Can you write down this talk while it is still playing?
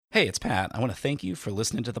Hey, it's Pat. I want to thank you for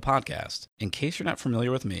listening to the podcast. In case you're not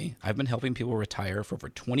familiar with me, I've been helping people retire for over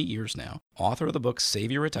 20 years now, author of the book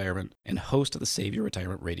Save Your Retirement and host of the Save Your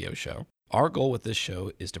Retirement radio show. Our goal with this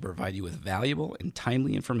show is to provide you with valuable and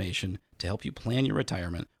timely information to help you plan your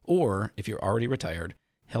retirement, or if you're already retired,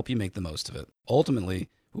 help you make the most of it. Ultimately,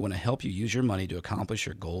 we want to help you use your money to accomplish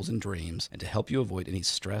your goals and dreams and to help you avoid any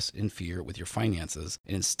stress and fear with your finances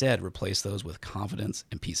and instead replace those with confidence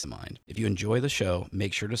and peace of mind. If you enjoy the show,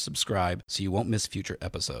 make sure to subscribe so you won't miss future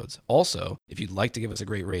episodes. Also, if you'd like to give us a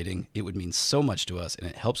great rating, it would mean so much to us and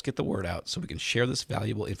it helps get the word out so we can share this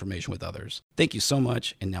valuable information with others. Thank you so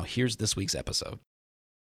much, and now here's this week's episode.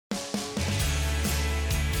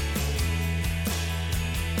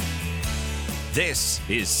 This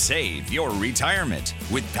is Save Your Retirement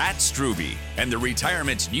with Pat Strube and the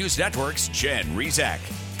Retirement News Network's Jen Rezac.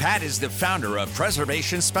 Pat is the founder of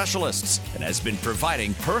Preservation Specialists and has been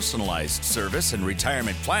providing personalized service and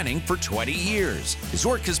retirement planning for 20 years. His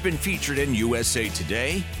work has been featured in USA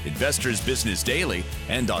Today, Investors Business Daily,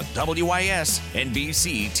 and on WIS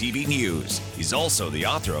NBC TV News. He's also the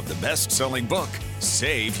author of the best-selling book,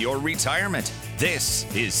 Save Your Retirement. This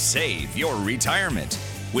is Save Your Retirement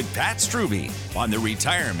with Pat Strube on the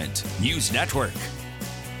Retirement News Network.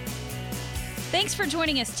 Thanks for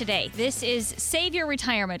joining us today. This is Save Your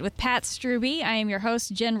Retirement with Pat Strube. I am your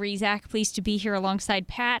host, Jen Rezac. Pleased to be here alongside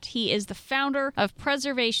Pat. He is the founder of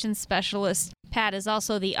Preservation Specialists. Pat is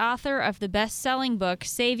also the author of the best-selling book,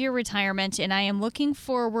 Save Your Retirement, and I am looking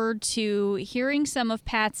forward to hearing some of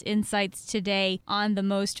Pat's insights today on the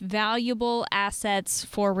most valuable assets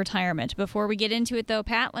for retirement. Before we get into it, though,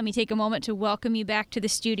 Pat, let me take a moment to welcome you back to the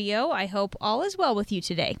studio. I hope all is well with you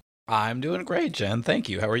today. I'm doing great, Jen. Thank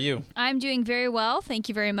you. How are you? I'm doing very well. Thank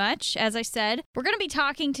you very much. As I said, we're going to be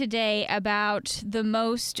talking today about the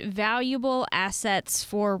most valuable assets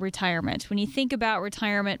for retirement. When you think about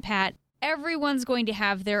retirement, Pat, everyone's going to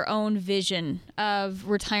have their own vision of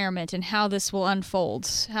retirement and how this will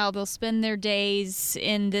unfold, how they'll spend their days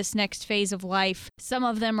in this next phase of life. Some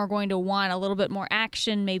of them are going to want a little bit more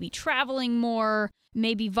action, maybe traveling more,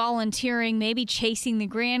 maybe volunteering, maybe chasing the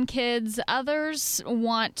grandkids. Others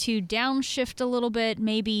want to downshift a little bit,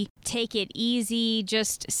 maybe take it easy,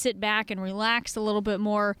 just sit back and relax a little bit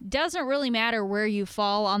more. Doesn't really matter where you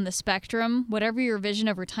fall on the spectrum. Whatever your vision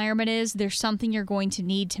of retirement is, there's something you're going to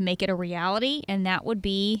need to make it a reality, and that would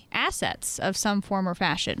be assets of some form or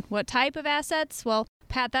fashion. What type of assets? Well,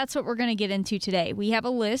 Pat, that's what we're going to get into today. We have a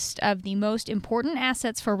list of the most important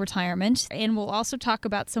assets for retirement, and we'll also talk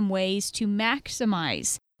about some ways to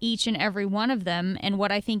maximize each and every one of them. And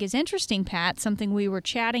what I think is interesting, Pat, something we were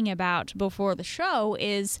chatting about before the show,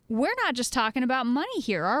 is we're not just talking about money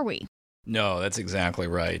here, are we? No, that's exactly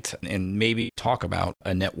right. And maybe talk about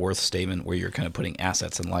a net worth statement where you're kind of putting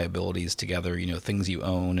assets and liabilities together, things you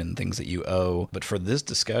own and things that you owe. But for this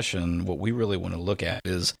discussion, what we really want to look at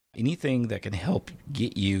is anything that can help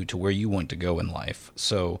get you to where you want to go in life.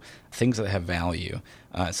 So things that have value.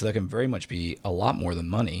 So that can very much be a lot more than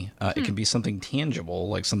money. It can be something tangible,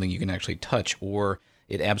 like something you can actually touch, or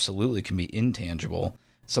it absolutely can be intangible,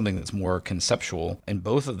 something that's more conceptual, and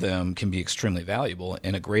both of them can be extremely valuable.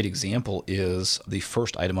 And a great example is the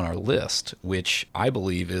first item on our list, which I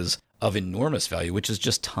believe is of enormous value, which is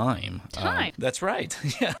just time. Time. That's right.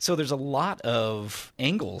 Yeah. So there's a lot of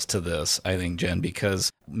angles to this, I think, Jen, because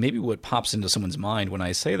maybe what pops into someone's mind when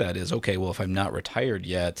I say that is, okay, well, if I'm not retired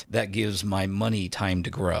yet, that gives my money time to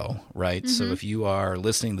grow, right? So if you are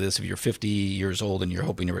listening to this, if you're 50 years old and you're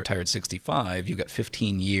hoping to retire at 65, you've got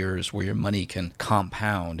 15 years where your money can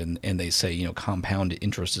compound. And they say, compound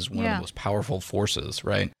interest is one of the most powerful forces,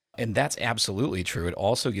 right? And that's absolutely true. It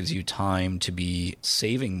also gives you time to be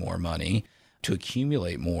saving more money, to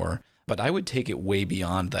accumulate more. But I would take it way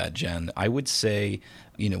beyond that, Jen. I would say,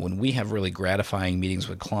 when we have really gratifying meetings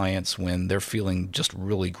with clients, when they're feeling just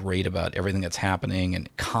really great about everything that's happening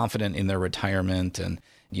and confident in their retirement and,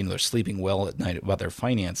 they're sleeping well at night about their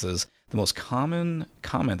finances, the most common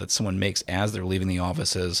comment that someone makes as they're leaving the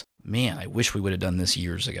office is, man, I wish we would have done this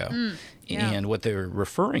years ago. And what they're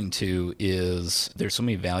referring to is there's so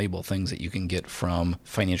many valuable things that you can get from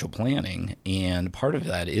financial planning. And part of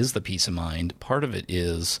that is the peace of mind. Part of it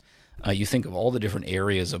is you think of all the different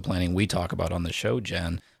areas of planning we talk about on the show,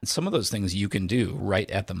 Jen. And some of those things you can do right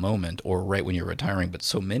at the moment or right when you're retiring. But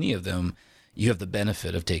so many of them, you have the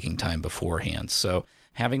benefit of taking time beforehand. So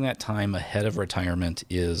having that time ahead of retirement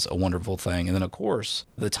is a wonderful thing. And then, of course,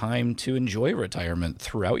 the time to enjoy retirement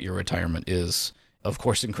throughout your retirement is, of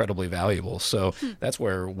course, incredibly valuable. So that's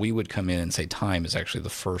where we would come in and say time is actually the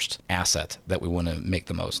first asset that we want to make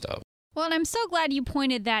the most of. Well, and I'm so glad you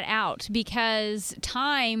pointed that out because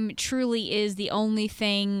time truly is the only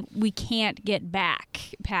thing we can't get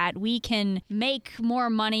back, Pat. We can make more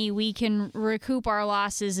money, we can recoup our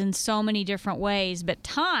losses in so many different ways, but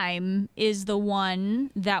time is the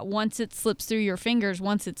one that once it slips through your fingers,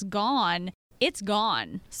 once it's gone, it's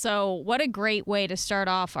gone. So what a great way to start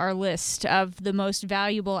off our list of the most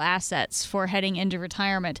valuable assets for heading into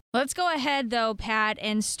retirement. Let's go ahead, though, Pat,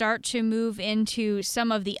 and start to move into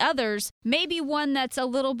some of the others. Maybe one that's a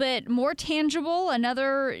little bit more tangible,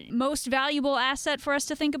 another most valuable asset for us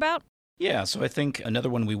to think about? Yeah, so I think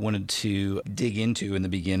another one we wanted to dig into in the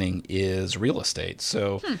beginning is real estate.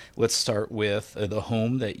 So let's start with the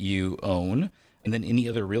home that you own, and then any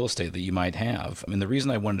other real estate that you might have. I mean, the reason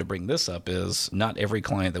I wanted to bring this up is not every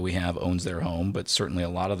client that we have owns their home, but certainly a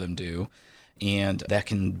lot of them do. And that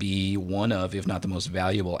can be one of, if not the most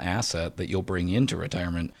valuable asset that you'll bring into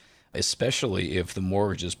retirement, especially if the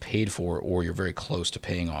mortgage is paid for or you're very close to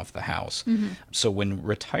paying off the house. So when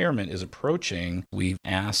retirement is approaching, we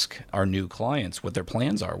ask our new clients what their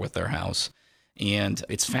plans are with their house. And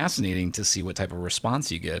it's fascinating to see what type of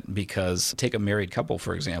response you get because take a married couple,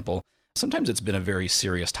 for example. Sometimes it's been a very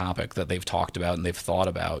serious topic that they've talked about and they've thought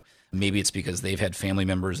about. Maybe it's because they've had family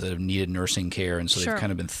members that have needed nursing care, and so they've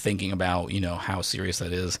kind of been thinking about, how serious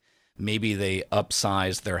that is. Maybe they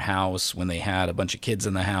upsized their house when they had a bunch of kids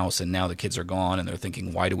in the house, and now the kids are gone, and they're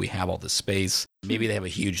thinking, why do we have all this space? Maybe they have a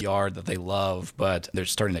huge yard that they love, but they're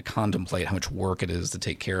starting to contemplate how much work it is to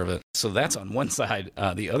take care of it. So that's on one side.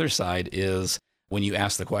 The other side is when you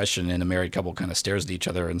ask the question and a married couple kind of stares at each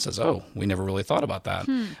other and says, oh, we never really thought about that.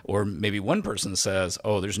 Or maybe one person says,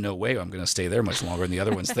 oh, there's no way I'm going to stay there much longer. And the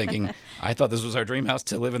other one's thinking, I thought this was our dream house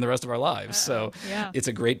to live in the rest of our lives. So it's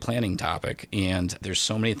a great planning topic. And there's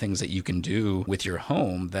so many things that you can do with your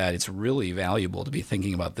home that it's really valuable to be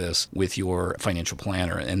thinking about this with your financial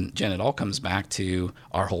planner. And Jen, it all comes back to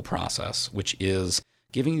our whole process, which is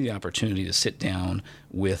giving you the opportunity to sit down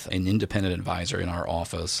with an independent advisor in our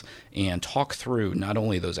office and talk through not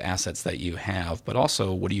only those assets that you have, but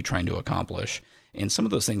also what are you trying to accomplish. And some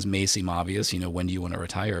of those things may seem obvious, when do you want to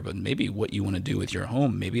retire, but maybe what you want to do with your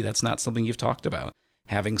home, maybe that's not something you've talked about.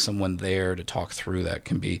 Having someone there to talk through that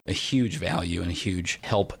can be a huge value and a huge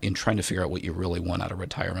help in trying to figure out what you really want out of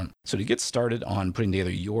retirement. So to get started on putting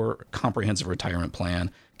together your comprehensive retirement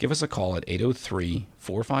plan, give us a call at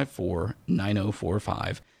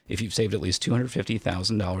 803-454-9045. If you've saved at least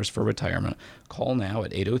 $250,000 for retirement, call now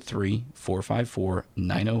at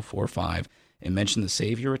 803-454-9045 and mention the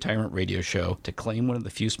Save Your Retirement radio show to claim one of the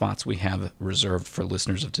few spots we have reserved for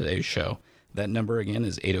listeners of today's show. That number again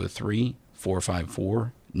is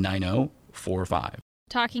 803-454-9045.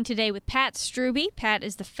 Talking today with Pat Strube. Pat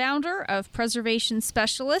is the founder of Preservation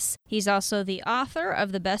Specialists. He's also the author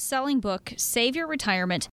of the best-selling book, Save Your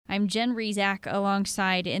Retirement. I'm Jen Rezac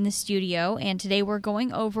alongside in the studio, and today we're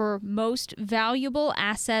going over most valuable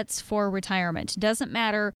assets for retirement. Doesn't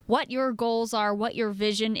matter what your goals are, what your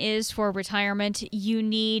vision is for retirement, you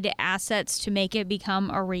need assets to make it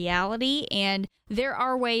become a reality, and there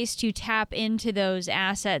are ways to tap into those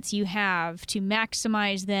assets you have to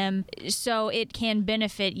maximize them so it can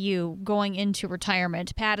benefit you going into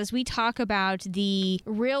retirement. Pat, as we talk about the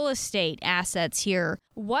real estate assets here,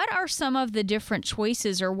 what are some of the different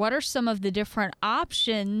choices or what are some of the different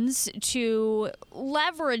options to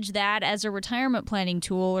leverage that as a retirement planning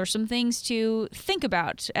tool or some things to think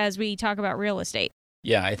about as we talk about real estate?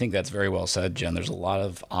 Yeah, I think that's very well said, Jen. There's a lot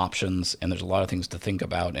of options and there's a lot of things to think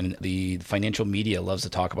about. And the financial media loves to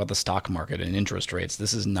talk about the stock market and interest rates.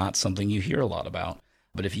 This is not something you hear a lot about.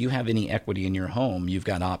 But if you have any equity in your home, you've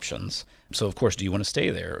got options. So, of course, do you want to stay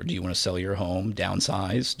there? Or do you want to sell your home,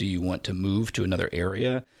 downsize? Do you want to move to another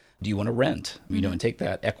area? Do you want to rent, and take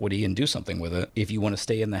that equity and do something with it? If you want to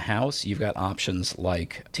stay in the house, you've got options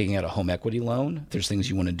like taking out a home equity loan. There's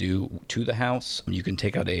things you want to do to the house. You can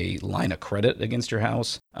take out a line of credit against your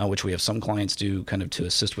house, which we have some clients do kind of to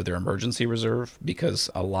assist with their emergency reserve,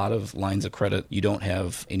 because a lot of lines of credit, you don't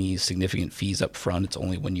have any significant fees up front. It's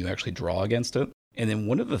only when you actually draw against it. And then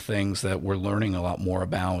one of the things that we're learning a lot more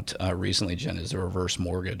about recently, Jen, is a reverse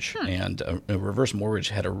mortgage. And a reverse mortgage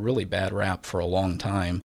had a really bad rap for a long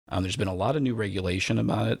time. There's been a lot of new regulation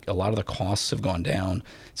about it. A lot of the costs have gone down.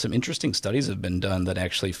 Some interesting studies have been done that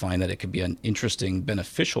actually find that it could be an interesting,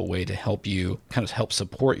 beneficial way to help you kind of help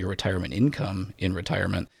support your retirement income in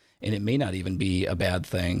retirement. And it may not even be a bad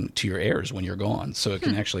thing to your heirs when you're gone. So it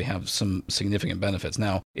can actually have some significant benefits.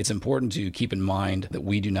 Now, it's important to keep in mind that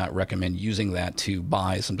we do not recommend using that to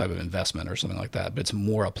buy some type of investment or something like that, but it's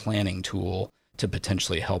more a planning tool to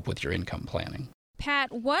potentially help with your income planning.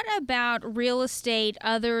 Pat, what about real estate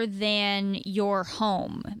other than your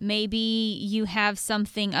home? Maybe you have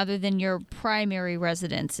something other than your primary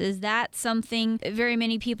residence. Is that something very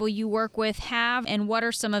many people you work with have? And what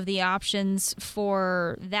are some of the options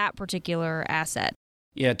for that particular asset?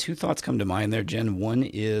 Yeah, two thoughts come to mind there, Jen. One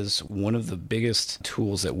is one of the biggest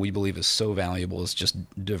tools that we believe is so valuable is just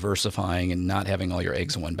diversifying and not having all your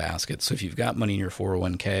eggs in one basket. So if you've got money in your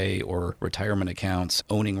 401k or retirement accounts,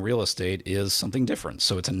 owning real estate is something different.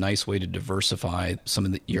 So it's a nice way to diversify some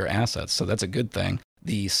of your assets. So that's a good thing.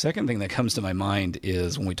 The second thing that comes to my mind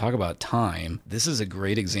is when we talk about time, this is a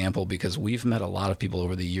great example because we've met a lot of people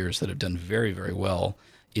over the years that have done very, very well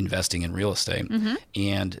investing in real estate.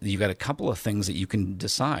 And you've got a couple of things that you can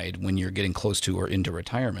decide when you're getting close to or into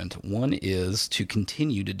retirement. One is to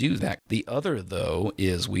continue to do that. The other, though,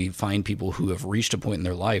 is we find people who have reached a point in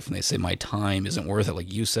their life and they say, my time isn't worth it.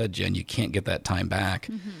 Like you said, Jen, you can't get that time back.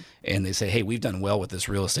 And they say, hey, we've done well with this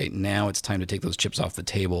real estate. Now it's time to take those chips off the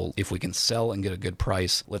table. If we can sell and get a good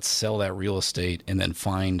price, let's sell that real estate and then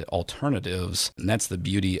find alternatives. And that's the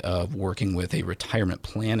beauty of working with a retirement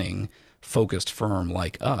planning focused firm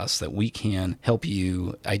like us, that we can help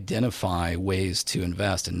you identify ways to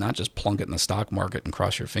invest and not just plunk it in the stock market and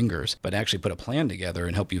cross your fingers, but actually put a plan together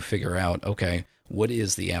and help you figure out, okay, what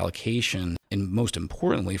is the allocation? And most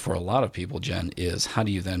importantly, for a lot of people, Jen, is how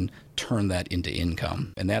do you then turn that into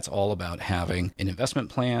income? And that's all about having an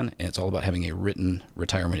investment plan, and it's all about having a written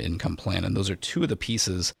retirement income plan. And those are two of the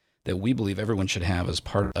pieces that we believe everyone should have as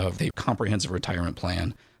part of a comprehensive retirement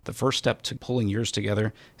plan. The first step to pulling yours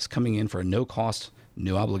together is coming in for a no-cost,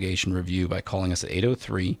 no-obligation review by calling us at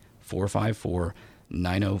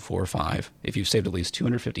 803-454-9045. If you've saved at least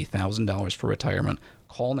 $250,000 for retirement,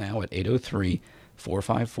 call now at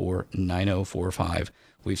 803-454-9045.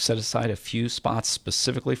 We've set aside a few spots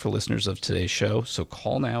specifically for listeners of today's show, so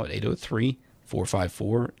call now at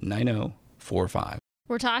 803-454-9045.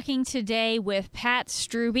 We're talking today with Pat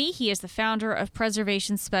Strube. He is the founder of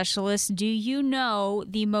Preservation Specialists. Do you know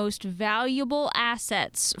the most valuable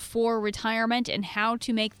assets for retirement and how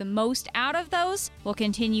to make the most out of those? We'll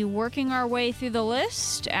continue working our way through the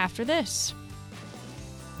list after this.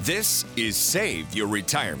 This is Save Your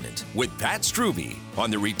Retirement with Pat Strube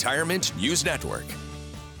on the Retirement News Network.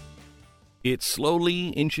 It slowly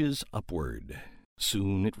inches upward.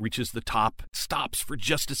 Soon it reaches the top, stops for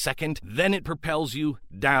just a second, then it propels you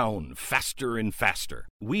down faster and faster.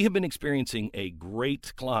 We have been experiencing a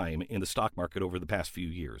great climb in the stock market over the past few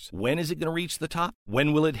years. When is it going to reach the top?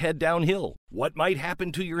 When will it head downhill? What might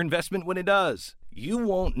happen to your investment when it does? You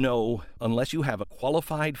won't know unless you have a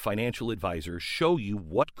qualified financial advisor show you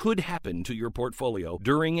what could happen to your portfolio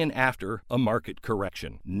during and after a market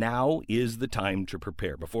correction. Now is the time to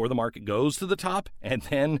prepare before the market goes to the top and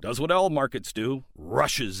then does what all markets do,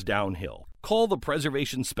 rushes downhill. Call the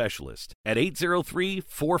Preservation Specialist at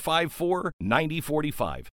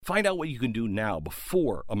 803-454-9045. Find out what you can do now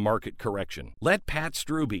before a market correction. Let Pat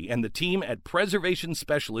Strube and the team at Preservation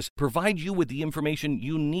Specialist provide you with the information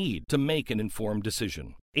you need to make an informed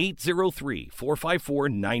decision.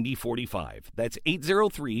 803-454-9045. That's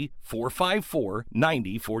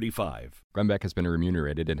 803-454-9045. Glenn Beck has been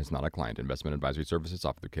remunerated and is not a client. Investment advisory services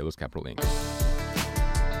offered through Kalos Capital Inc.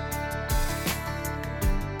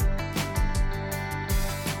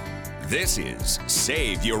 This is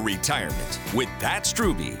Save Your Retirement with Pat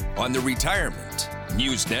Strube on the Retirement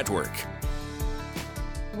News Network.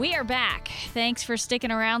 We are back. Thanks for sticking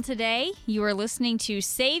around today. You are listening to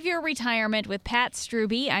Save Your Retirement with Pat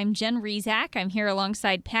Strube. I'm Jen Rezac. I'm here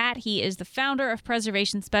alongside Pat. He is the founder of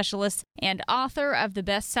Preservation Specialists and author of the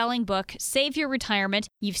best-selling book, Save Your Retirement.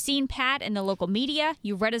 You've seen Pat in the local media.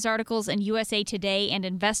 You've read his articles in USA Today and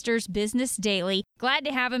Investors Business Daily. Glad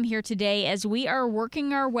to have him here today as we are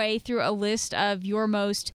working our way through a list of your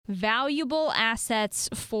most valuable assets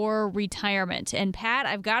for retirement. And Pat,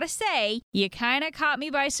 I've got to say, you kind of caught me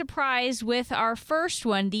by surprise with our first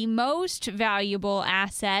one, the most valuable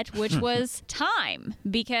asset, which was time,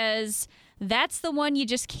 because that's the one you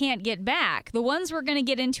just can't get back. The ones we're going to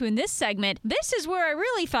get into in this segment, this is where I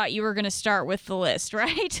really thought you were going to start with the list,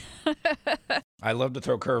 right? I love to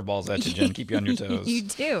throw curveballs at you, Jen. Keep you on your toes. You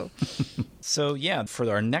do. So, yeah, for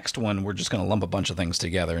our next one, we're just going to lump a bunch of things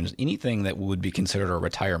together, and anything that would be considered a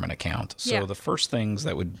retirement account. So the first things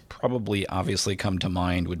that would probably obviously come to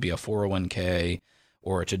mind would be a 401k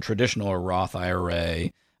or a traditional or Roth IRA.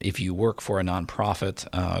 If you work for a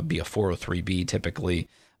nonprofit, be a 403b typically.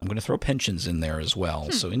 I'm going to throw pensions in there as well.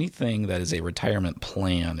 So anything that is a retirement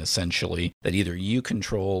plan, essentially, that either you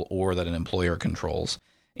control or that an employer controls.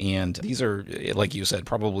 And these are, like you said,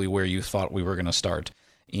 probably where you thought we were going to start.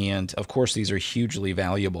 And of course, these are hugely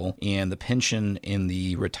valuable. And the pension in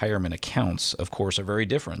the retirement accounts, of course, are very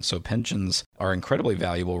different. So pensions are incredibly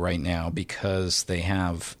valuable right now because they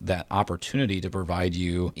have that opportunity to provide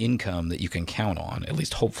you income that you can count on, at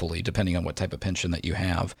least hopefully, depending on what type of pension that you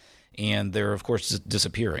have. And they're, of course,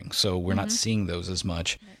 disappearing. So we're not seeing those as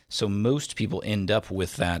much. So most people end up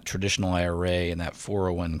with that traditional IRA and that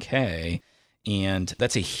 401k. And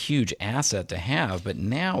that's a huge asset to have. But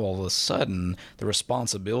now all of a sudden, the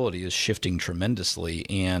responsibility is shifting tremendously.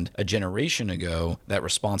 And a generation ago, that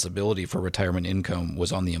responsibility for retirement income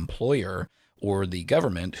was on the employer or the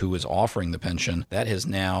government who was offering the pension. That has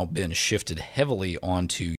now been shifted heavily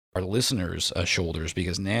onto our listeners' shoulders,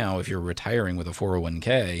 because now if you're retiring with a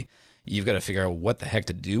 401k, you've got to figure out what the heck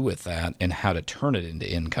to do with that and how to turn it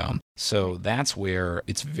into income. So that's where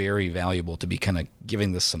it's very valuable to be kind of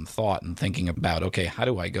giving this some thought and thinking about, okay, how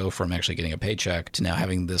do I go from actually getting a paycheck to now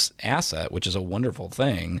having this asset, which is a wonderful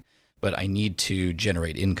thing, but I need to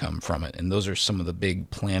generate income from it. And those are some of the big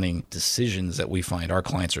planning decisions that we find our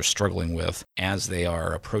clients are struggling with as they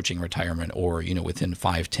are approaching retirement or, within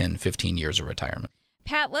 5, 10, 15 years of retirement.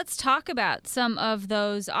 Pat, let's talk about some of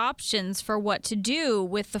those options for what to do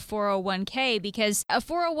with the 401k, because a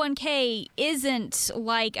 401k isn't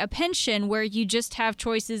like a pension where you just have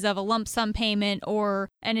choices of a lump sum payment or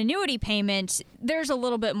an annuity payment. There's a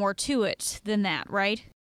little bit more to it than that, right?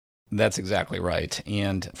 That's exactly right.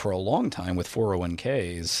 And for a long time with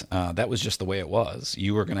 401ks, that was just the way it was.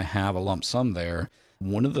 You were going to have a lump sum there.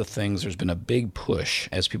 One of the things, there's been a big push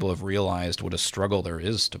as people have realized what a struggle there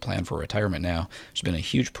is to plan for retirement now. There's been a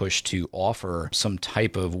huge push to offer some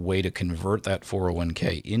type of way to convert that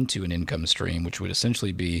 401k into an income stream, which would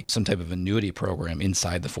essentially be some type of annuity program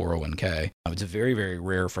inside the 401k. It's very, very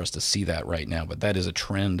rare for us to see that right now, but that is a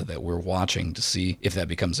trend that we're watching to see if that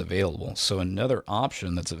becomes available. So another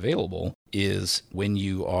option that's available is when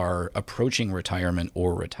you are approaching retirement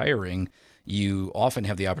or retiring, you often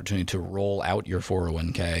have the opportunity to roll out your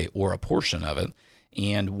 401k or a portion of it.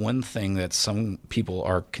 And one thing that some people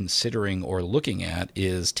are considering or looking at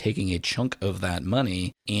is taking a chunk of that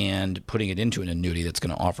money and putting it into an annuity that's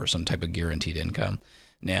going to offer some type of guaranteed income.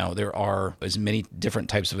 Now, there are as many different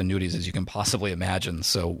types of annuities as you can possibly imagine.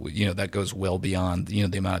 So, that goes well beyond, the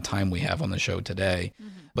amount of time we have on the show today.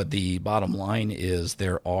 Mm-hmm. But the bottom line is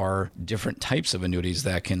there are different types of annuities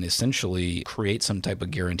that can essentially create some type of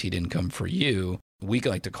guaranteed income for you. We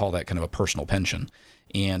like to call that kind of a personal pension.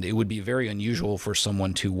 And it would be very unusual for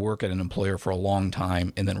someone to work at an employer for a long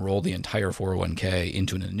time and then roll the entire 401k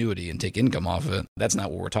into an annuity and take income off of it. That's not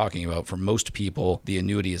what we're talking about. For most people, the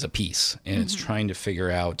annuity is a piece, and it's trying to figure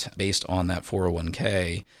out, based on that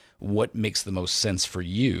 401k, what makes the most sense for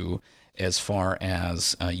you as far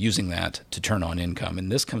as using that to turn on income.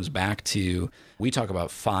 And this comes back to, we talk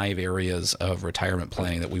about 5 areas of retirement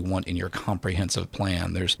planning that we want in your comprehensive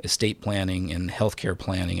plan. There's estate planning and healthcare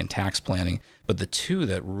planning and tax planning. But the 2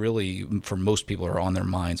 that really, for most people, are on their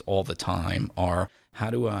minds all the time are, how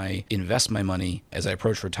do I invest my money as I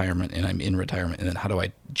approach retirement and I'm in retirement? And then how do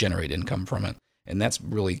I generate income from it? And that's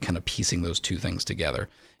really kind of piecing those 2 things together.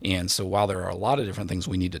 And so while there are a lot of different things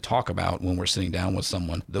we need to talk about when we're sitting down with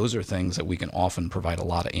someone, those are things that we can often provide a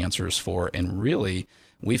lot of answers for. And really,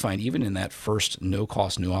 we find even in that first no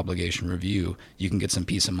cost, no obligation review, you can get some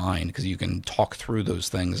peace of mind because you can talk through those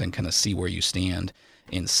things and kind of see where you stand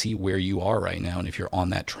and see where you are right now and if you're on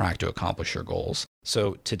that track to accomplish your goals.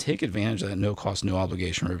 So to take advantage of that no cost, no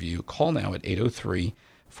obligation review, call now at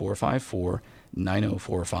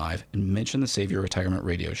 803-454-9045 and mention the Save Your Retirement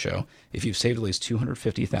Radio Show. If you've saved at least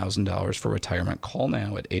 $250,000 for retirement, call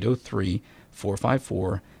now at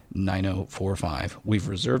 803-454-9045. We've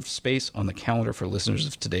reserved space on the calendar for listeners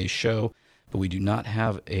of today's show, but we do not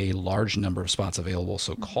have a large number of spots available,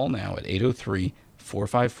 so call now at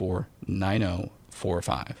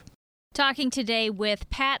 803-454-9045. Talking today with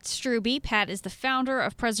Pat Strube. Pat is the founder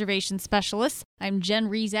of Preservation Specialists. I'm Jen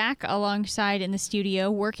Rezac, alongside in the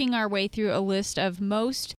studio, working our way through a list of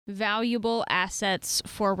most valuable assets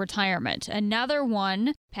for retirement. Another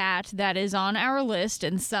one, Pat, that is on our list,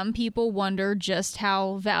 and some people wonder just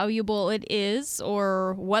how valuable it is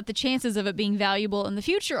or what the chances of it being valuable in the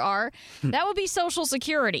future are. That would be Social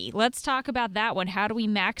Security. Let's talk about that one. How do we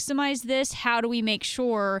maximize this? How do we make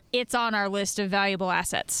sure it's on our list of valuable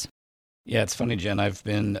assets? Yeah, it's funny, Jen. I've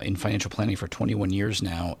been in financial planning for 21 years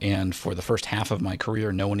now, and for the first half of my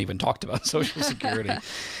career, no one even talked about Social Security.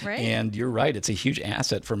 Right. And you're right; it's a huge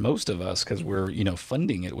asset for most of us because we're,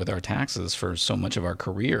 funding it with our taxes for so much of our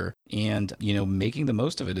career, and making the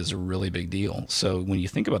most of it is a really big deal. So when you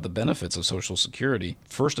think about the benefits of Social Security,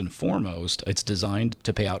 first and foremost, it's designed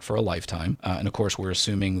to pay out for a lifetime, and of course, we're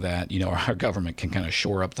assuming that our government can kind of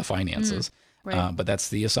shore up the finances. Right. But that's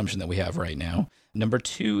the assumption that we have right now. Number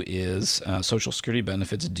two is Social Security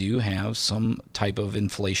benefits do have some type of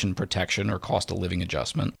inflation protection or cost of living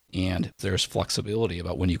adjustment, and there's flexibility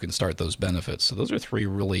about when you can start those benefits. So those are three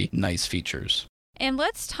really nice features. And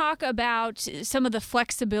let's talk about some of the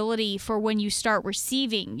flexibility for when you start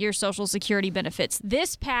receiving your Social Security benefits.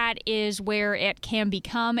 This, Pat, is where it can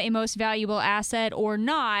become a most valuable asset or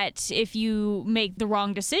not if you make the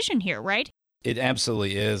wrong decision here, right? It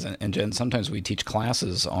absolutely is. And Jen, sometimes we teach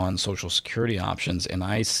classes on Social Security options, and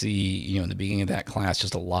I see, in the beginning of that class,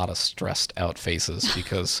 just a lot of stressed out faces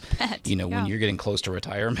because, when you're getting close to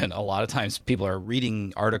retirement, a lot of times people are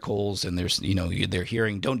reading articles and there's, they're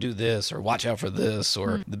hearing, don't do this or watch out for this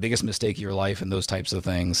or the biggest mistake of your life and those types of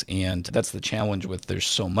things. And that's the challenge with there's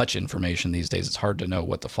so much information these days. It's hard to know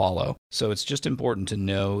what to follow. So it's just important to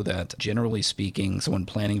know that generally speaking, someone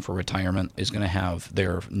planning for retirement is going to have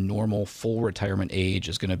their normal full retirement age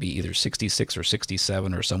is going to be either 66 or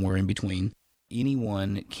 67 or somewhere in between.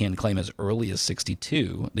 Anyone can claim as early as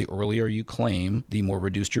 62. The earlier you claim, the more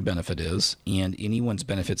reduced your benefit is, and anyone's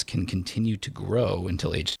benefits can continue to grow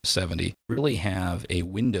until age 70. Really have a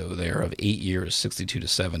window there of 8 years, 62 to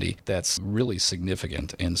 70. That's really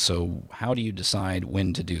significant. And so how do you decide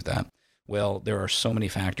when to do that? Well, there are so many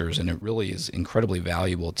factors, and it really is incredibly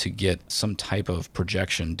valuable to get some type of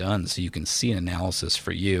projection done so you can see an analysis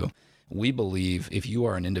for you. We believe if you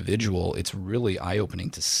are an individual, it's really eye-opening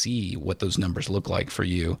to see what those numbers look like for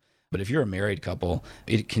you. But if you're a married couple,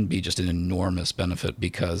 it can be just an enormous benefit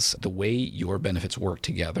because the way your benefits work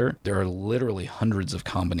together, there are literally hundreds of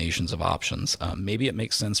combinations of options. Maybe it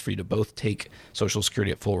makes sense for you to both take Social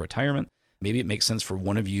Security at full retirement. Maybe it makes sense for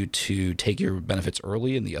one of you to take your benefits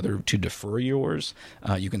early and the other to defer yours.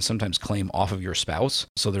 You can sometimes claim off of your spouse.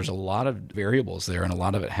 So there's a lot of variables there, and a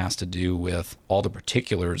lot of it has to do with all the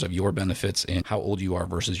particulars of your benefits and how old you are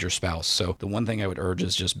versus your spouse. So the one thing I would urge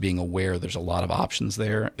is just being aware there's a lot of options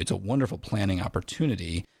there. It's a wonderful planning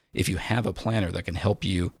opportunity if you have a planner that can help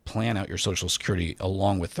you plan out your Social Security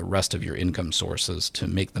along with the rest of your income sources to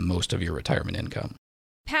make the most of your retirement income.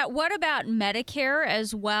 Pat, what about Medicare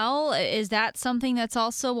as well? Is that something that's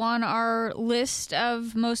also on our list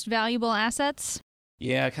of most valuable assets?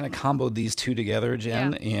 Yeah, I kind of comboed these two together,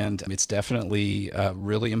 Jen, and it's definitely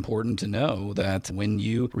really important to know that when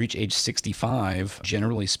you reach age 65,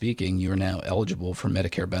 generally speaking, you're now eligible for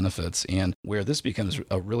Medicare benefits. And where this becomes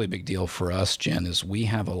a really big deal for us, Jen, is we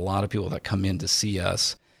have a lot of people that come in to see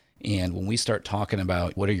us. And when we start talking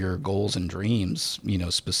about what are your goals and dreams,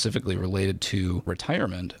 specifically related to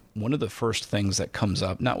retirement, one of the first things that comes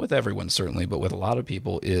up, not with everyone certainly, but with a lot of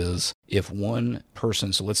people is if one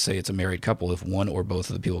person, so let's say it's a married couple, if one or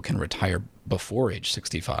both of the people can retire before age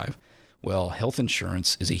 65, well, health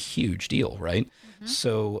insurance is a huge deal, right? Mm-hmm.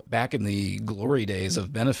 So back in the glory days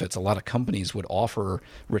of benefits, a lot of companies would offer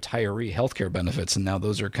retiree healthcare benefits, and now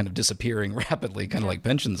those are kind of disappearing rapidly, kind of like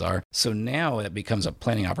pensions are. So now it becomes a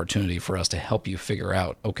planning opportunity for us to help you figure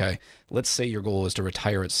out, okay, let's say your goal is to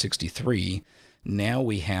retire at 63. Now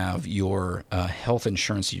we have your health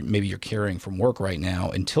insurance, maybe you're carrying from work right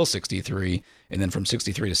now until 63, and then from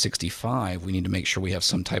 63 to 65, we need to make sure we have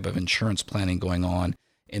some type of insurance planning going on.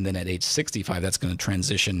 And then at age 65, that's going to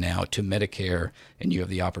transition now to Medicare, and you have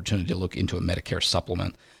the opportunity to look into a Medicare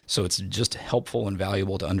supplement. So it's just helpful and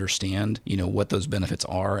valuable to understand, what those benefits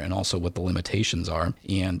are and also what the limitations are.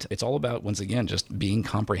 And it's all about, once again, just being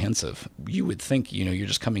comprehensive. You would think, you're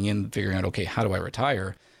just coming in figuring out, okay, how do I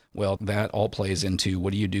retire? Well, that all plays into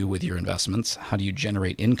what do you do with your investments? How do you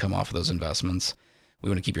generate income off of those investments? We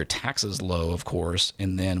want to keep your taxes low, of course.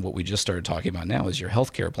 And then what we just started talking about now is your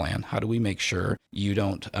healthcare plan. How do we make sure you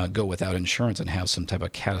don't go without insurance and have some type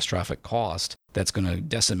of catastrophic cost that's going to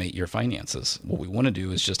decimate your finances? What we want to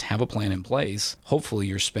do is just have a plan in place. Hopefully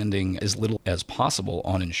you're spending as little as possible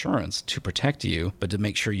on insurance to protect you, but to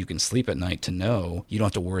make sure you can sleep at night to know you don't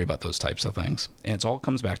have to worry about those types of things. And it all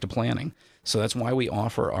comes back to planning. So that's why we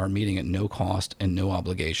offer our meeting at no cost and no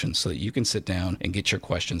obligation so that you can sit down and get your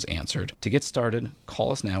questions answered. To get started,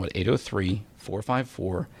 call us now at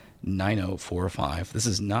 803-454-9045. This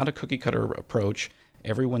is not a cookie cutter approach.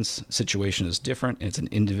 Everyone's situation is different, and it's an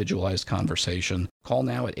individualized conversation. Call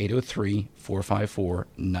now at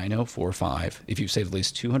 803-454-9045. If you've saved at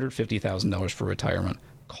least $250,000 for retirement,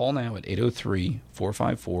 Call now at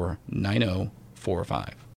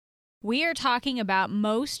 803-454-9045. We are talking about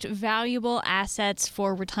most valuable assets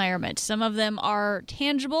for retirement. Some of them are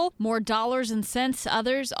tangible, more dollars and cents.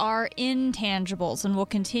 Others are intangibles. And we'll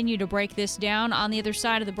continue to break this down on the other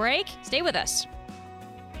side of the break. Stay with us.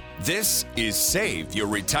 This is Save Your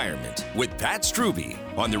Retirement with Pat Strubbe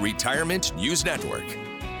on the Retirement News Network.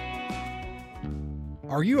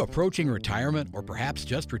 Are you approaching retirement or perhaps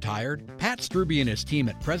just retired? Pat Strubbe and his team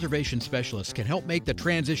at Preservation Specialists can help make the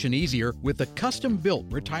transition easier with a custom-built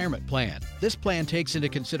retirement plan. This plan takes into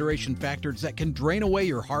consideration factors that can drain away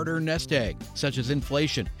your hard-earned nest egg, such as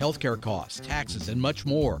inflation, healthcare costs, taxes, and much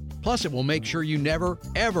more. Plus, it will make sure you never,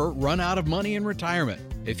 ever run out of money in retirement.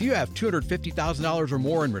 If you have $250,000 or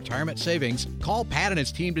more in retirement savings, call Pat and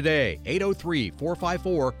his team today,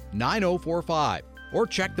 803-454-9045. Or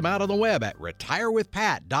check them out on the web at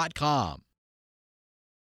retirewithpat.com.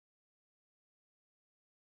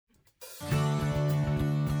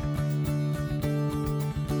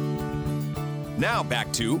 Now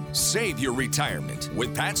back to Save Your Retirement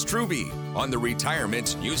with Pat Strubbe on the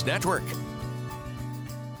Retirement News Network.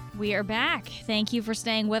 We are back. Thank you for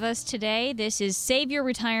staying with us today. This is Save Your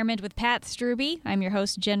Retirement with Pat Strubbe. I'm your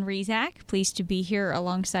host, Jen Rezac. Pleased to be here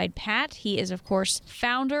alongside Pat. He is, of course,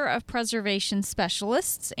 founder of Preservation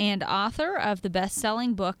Specialists and author of the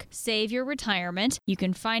best-selling book, Save Your Retirement. You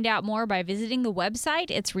can find out more by visiting the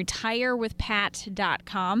website. It's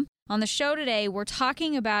retirewithpat.com. On the show today, we're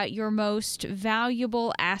talking about your most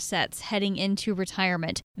valuable assets heading into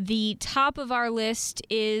retirement. The top of our list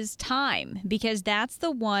is time, because that's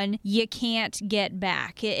the one you can't get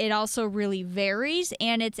back. It also really varies,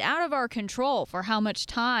 and it's out of our control for how much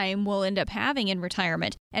time we'll end up having in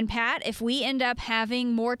retirement. And Pat, if we end up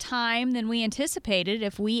having more time than we anticipated,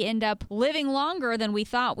 if we end up living longer than we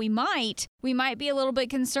thought we might be a little bit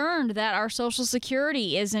concerned that our Social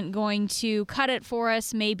Security isn't going to cut it for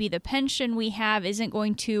us. Maybe the pension we have isn't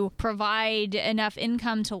going to provide enough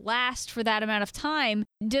income to last for that amount of time.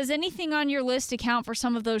 Does anything on your list account for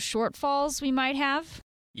some of those shortfalls we might have?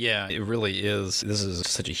 Yeah, it really is. This is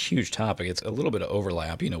such a huge topic. It's a little bit of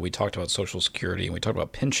overlap. You know, we talked about Social Security and we talked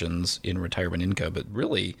about pensions in retirement income, but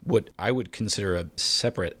really what I would consider a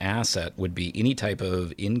separate asset would be any type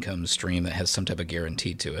of income stream that has some type of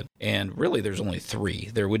guarantee to it. And really, there's only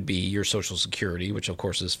three. There would be your Social Security, which of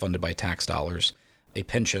course is funded by tax dollars, a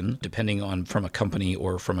pension, depending on from a company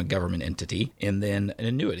or from a government entity, and then an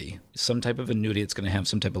annuity, some type of annuity that's going to have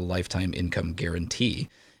some type of lifetime income guarantee.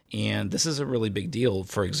 And this is a really big deal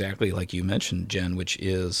for exactly like you mentioned, Jen, which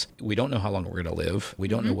is we don't know how long we're going to live. We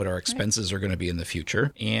don't know what our expenses are going to be in the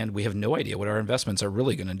future. And we have no idea what our investments are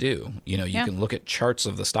really going to do. You know, you can look at charts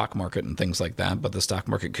of the stock market and things like that, but the stock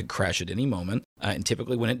market could crash at any moment. And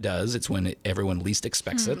typically when it does, it's when everyone least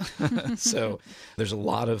expects it. So there's a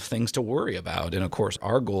lot of things to worry about. And of course,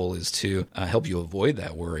 our goal is to help you avoid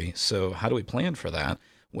that worry. So how do we plan for that?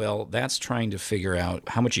 Well, that's trying to figure out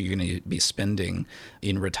how much you're going to be spending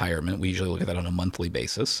in retirement. We usually look at that on a monthly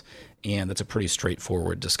basis, and that's a pretty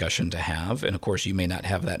straightforward discussion to have. And of course, you may not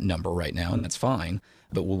have that number right now, and that's fine,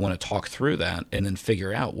 but we'll want to talk through that and then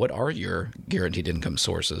figure out what are your guaranteed income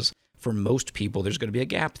sources. For most people, there's going to be a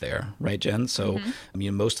gap there, right, Jen? So, I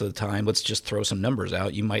mean, most of the time, let's just throw some numbers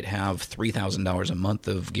out. You might have $3,000 a month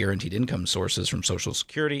of guaranteed income sources from Social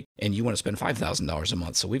Security, and you want to spend $5,000 a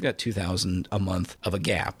month. So we've got $2,000 a month of a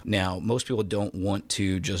gap. Now, most people don't want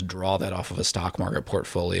to just draw that off of a stock market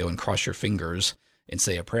portfolio and cross your fingers and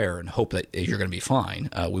say a prayer and hope that you're going to be fine.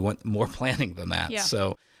 We want more planning than that. Yeah.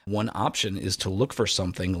 So one option is to look for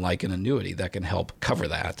something like an annuity that can help cover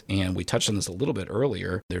that. And we touched on this a little bit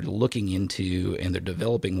earlier. They're looking into and they're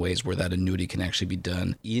developing ways where that annuity can actually be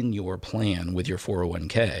done in your plan with your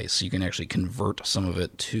 401k. So you can actually convert some of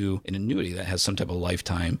it to an annuity that has some type of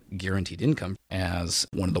lifetime guaranteed income as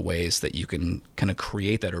one of the ways that you can kind of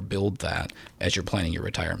create that or build that as you're planning your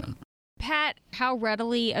retirement. Pat, how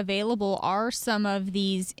readily available are some of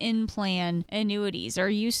these in-plan annuities?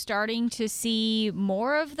 Are you starting to see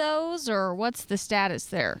more of those, or what's the status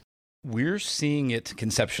there? We're seeing it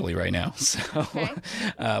conceptually right now. So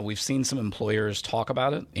we've seen some employers talk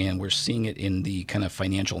about it, and we're seeing it in the kind of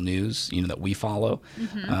financial news, that we follow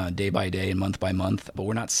day by day and month by month, but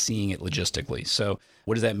we're not seeing it logistically. So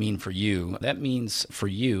what does that mean for you? That means for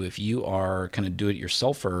you, if you are kind of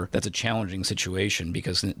do-it-yourselfer, that's a challenging situation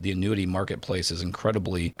because the annuity marketplace is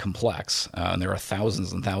incredibly complex, and there are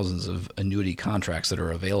thousands and thousands of annuity contracts that are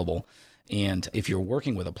available. And if you're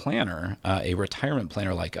working with a planner, a retirement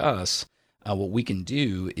planner like us, What we can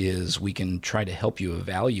do is we can try to help you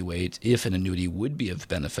evaluate if an annuity would be of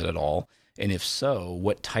benefit at all. And if so,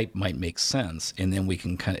 what type might make sense? And then we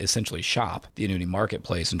can kind of essentially shop the annuity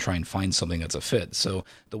marketplace and try and find something that's a fit. So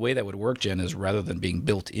the way that would work, Jen, is rather than being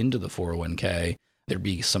built into the 401k, there'd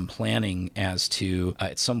be some planning as to,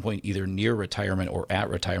 at some point, either near retirement or at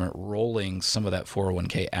retirement, rolling some of that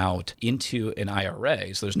 401k out into an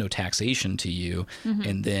IRA. So there's no taxation to you,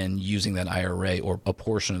 and then using that IRA or a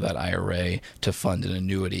portion of that IRA to fund an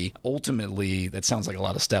annuity. Ultimately, that sounds like a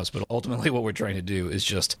lot of steps, but ultimately what we're trying to do is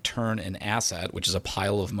just turn an asset, which is a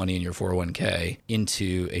pile of money in your 401k,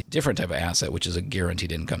 into a different type of asset, which is a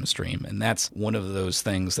guaranteed income stream. And that's one of those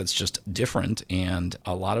things that's just different. And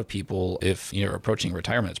a lot of people, if you're approaching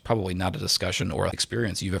retirement, it's probably not a discussion or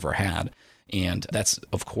experience you've ever had. And that's,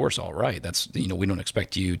 of course, all right. That's, we don't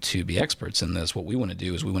expect you to be experts in this. What we want to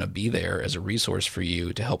do is we want to be there as a resource for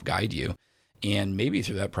you to help guide you. And maybe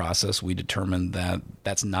through that process, we determine that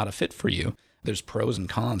that's not a fit for you. There's pros and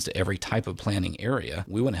cons to every type of planning area.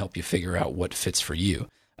 We want to help you figure out what fits for you.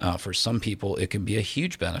 For some people, it can be a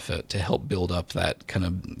huge benefit to help build up that kind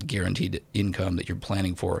of guaranteed income that you're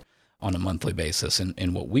planning for on a monthly basis.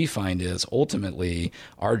 And what we find is ultimately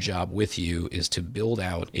our job with you is to build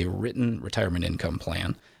out a written retirement income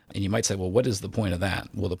plan. And you might say, well, what is the point of that?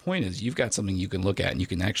 Well, the point is you've got something you can look at and you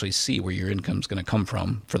can actually see where your income is going to come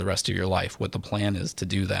from for the rest of your life, what the plan is to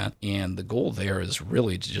do that. And the goal there is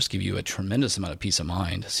really to just give you a tremendous amount of peace of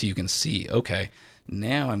mind so you can see, okay,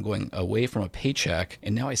 now I'm going away from a paycheck,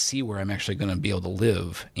 and now I see where I'm actually going to be able to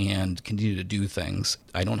live and continue to do things.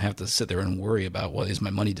 I don't have to sit there and worry about, well, is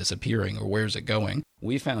my money disappearing or where's it going?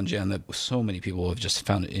 We found, Jen, that so many people have just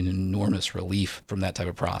found an enormous relief from that type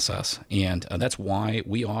of process. And that's why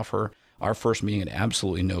we offer our first meeting at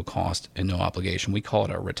absolutely no cost and no obligation. We call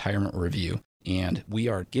it our retirement review. And we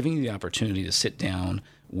are giving you the opportunity to sit down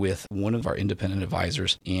with one of our independent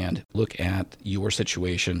advisors and look at your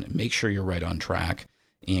situation, make sure you're right on track,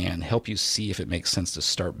 and help you see if it makes sense to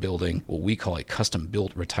start building what we call a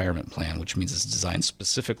custom-built retirement plan, which means it's designed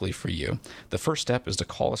specifically for you. The first step is to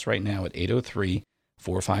call us right now at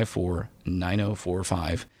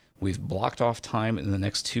 803-454-9045. We've blocked off time in the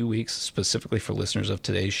next 2 weeks specifically for listeners of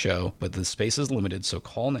today's show, but the space is limited, so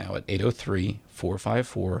call now at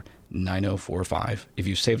 803-454-9045. If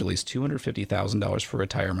you've saved at least $250,000 for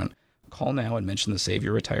retirement, call now and mention the Save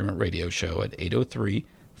Your Retirement radio show at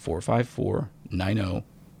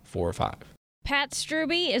 803-454-9045. Pat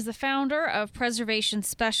Strube is the founder of Preservation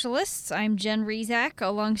Specialists. I'm Jen Rezac,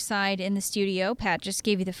 alongside in the studio. Pat just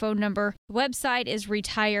gave you the phone number. The website is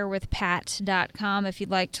retirewithpat.com if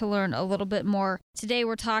you'd like to learn a little bit more. Today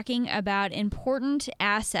we're talking about important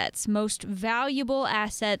assets, most valuable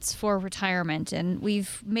assets for retirement. And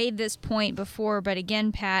we've made this point before, but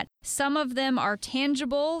again, Pat, some of them are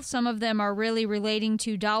tangible. Some of them are really relating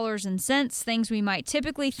to dollars and cents, things we might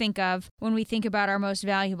typically think of when we think about our most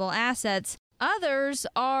valuable assets. Others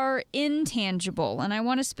are intangible, and I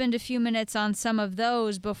want to spend a few minutes on some of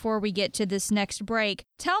those before we get to this next break.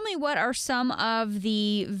 Tell me, what are some of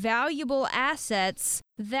the valuable assets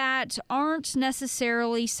that aren't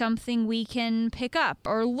necessarily something we can pick up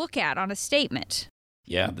or look at on a statement?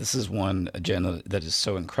 Yeah, this is one, Jen, that is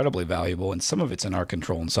so incredibly valuable, and some of it's in our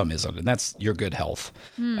control and some isn't, and that's your good health.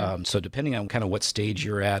 So depending on kind of what stage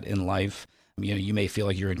you're at in life, you may feel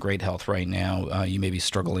like you're in great health right now. You may be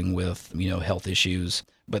struggling with, health issues.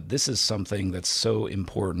 But this is something that's so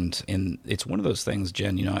important. And it's one of those things,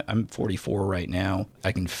 Jen, I'm 44 right now.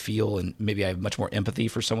 I can feel, and maybe I have much more empathy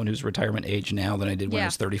for someone who's retirement age now than I did when I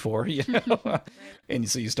was 34, And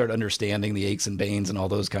so you start understanding the aches and pains and all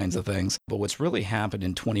those kinds of things. But what's really happened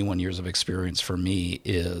in 21 years of experience for me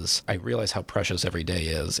is I realize how precious every day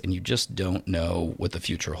is, and you just don't know what the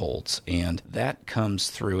future holds. And that comes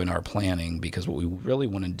through in our planning, because what we really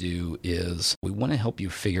want to do is we want to help you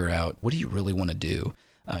figure out, what do you really want to do?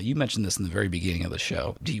 You mentioned this in the very beginning of the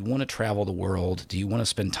show. Do you want to travel the world? Do you want to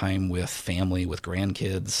spend time with family, with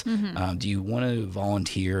grandkids? Do you want to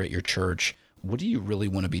volunteer at your church? What do you really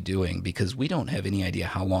want to be doing? Because we don't have any idea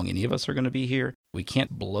how long any of us are going to be here. We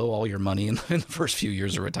can't blow all your money in the first few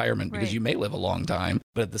years of retirement, because you may live a long time.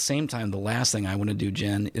 But at the same time, the last thing I want to do,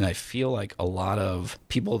 Jen, and I feel like a lot of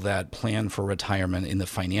people that plan for retirement in the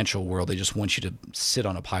financial world, they just want you to sit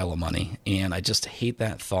on a pile of money. And I just hate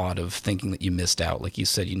that thought of thinking that you missed out. Like you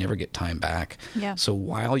said, you never get time back. Yeah. So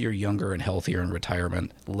while you're younger and healthier in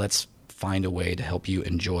retirement, let's find a way to help you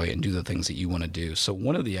enjoy and do the things that you want to do. So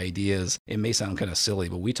one of the ideas, it may sound kind of silly,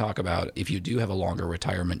 but we talk about if you do have a longer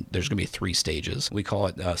retirement, there's going to be 3 stages. We call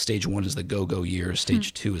it stage 1 is the go-go years,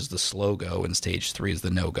 stage 2 is the slow go, and stage 3 is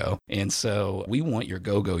the no-go. And so we want your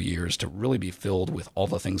go-go years to really be filled with all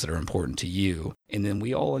the things that are important to you. And then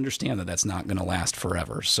we all understand that that's not going to last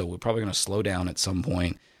forever. So we're probably going to slow down at some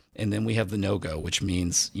point. And then we have the no-go, which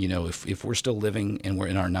means, if we're still living and we're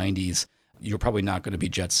in our 90s, you're probably not going to be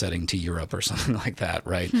jet setting to Europe or something like that,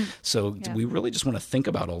 right? So we really just want to think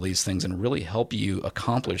about all these things and really help you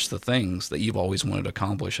accomplish the things that you've always wanted to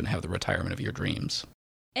accomplish and have the retirement of your dreams.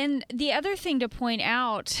 And the other thing to point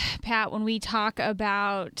out, Pat, when we talk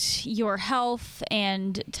about your health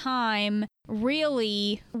and time,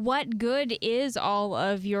 really, what good is all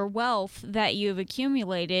of your wealth that you've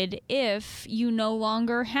accumulated if you no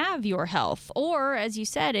longer have your health? Or, as you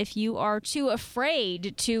said, if you are too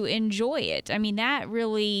afraid to enjoy it? I mean, that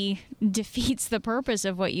really defeats the purpose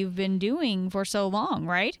of what you've been doing for so long,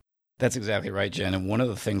 right? That's exactly right, Jen. And one of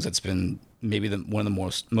the things that's been maybe one of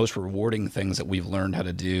the most rewarding things that we've learned how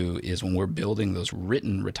to do is when we're building those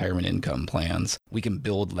written retirement income plans, we can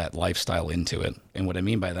build that lifestyle into it. And what I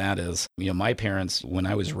mean by that is, my parents, when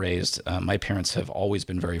I was raised, my parents have always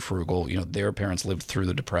been very frugal. Their parents lived through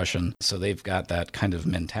the Depression, so they've got that kind of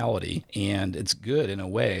mentality. And it's good in a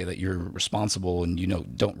way that you're responsible and,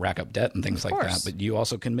 don't rack up debt and things like that, but you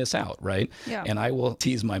also can miss out, right? Yeah. And I will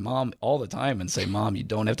tease my mom all the time and say, Mom, you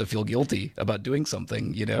don't have to feel guilty about doing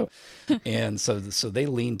something, And so they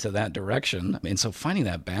lean to that direction. And so finding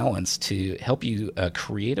that balance to help you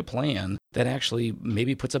create a plan that actually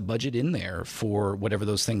maybe puts a budget in there for whatever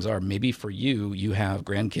those things are. Maybe for you have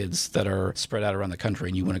grandkids that are spread out around the country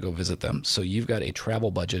and you want to go visit them. So you've got a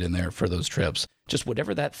travel budget in there for those trips. Just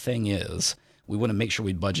whatever that thing is, we want to make sure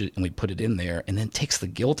we budget and we put it in there, and then it takes the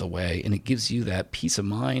guilt away, and it gives you that peace of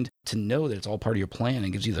mind to know that it's all part of your plan,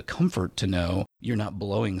 and gives you the comfort to know you're not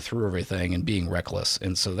blowing through everything and being reckless.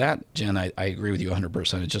 And so that, Jen, I agree with you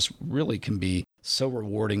 100%. It just really can be so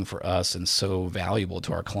rewarding for us and so valuable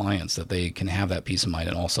to our clients that they can have that peace of mind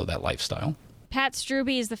and also that lifestyle. Pat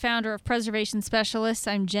Strube is the founder of Preservation Specialists.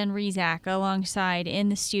 I'm Jen Rezac alongside in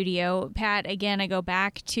the studio. Pat, again, I go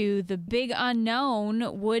back to the big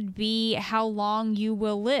unknown would be how long you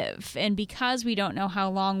will live. And because we don't know how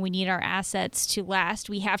long we need our assets to last,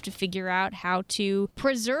 we have to figure out how to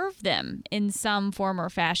preserve them in some form or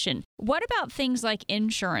fashion. What about things like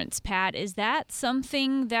insurance, Pat? Is that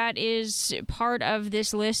something that is part of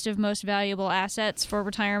this list of most valuable assets for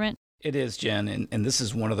retirement? It is, Jen, and this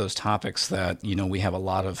is one of those topics that, we have a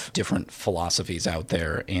lot of different philosophies out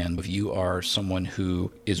there. And if you are someone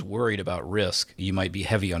who is worried about risk, you might be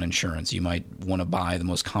heavy on insurance. You might want to buy the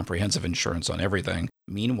most comprehensive insurance on everything.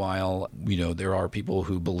 Meanwhile, there are people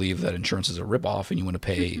who believe that insurance is a ripoff and you want to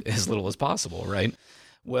pay as little as possible, right?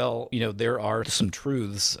 Well, there are some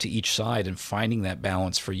truths to each side, and finding that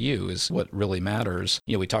balance for you is what really matters.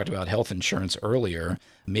 We talked about health insurance earlier.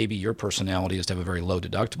 Maybe your personality is to have a very low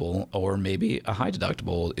deductible, or maybe a high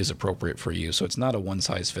deductible is appropriate for you. So it's not a one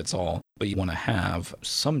size fits all, but you want to have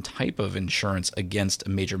some type of insurance against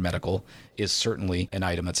a major medical is certainly an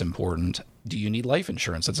item that's important. Do you need life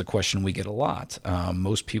insurance? That's a question we get a lot.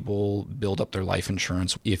 Most people build up their life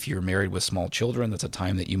insurance. If you're married with small children, that's a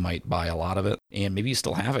time that you might buy a lot of it. And maybe you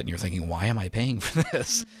still have it and you're thinking, why am I paying for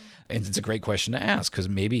this? And it's a great question to ask, because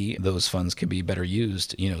maybe those funds could be better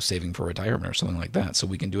used, saving for retirement or something like that. So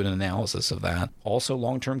we can do an analysis of that. Also,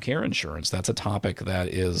 long-term care insurance. That's a topic that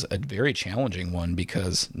is a very challenging one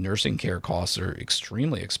because nursing care costs are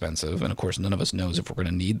extremely expensive. And of course, none of us knows if we're going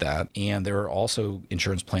to need that. And there are also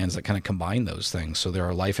insurance plans that kind of combine those things. So there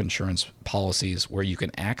are life insurance policies where you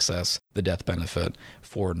can access the death benefit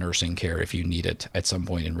for nursing care if you need it at some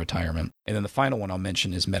point in retirement. And then the final one I'll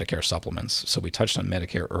mention is Medicare supplements. So we touched on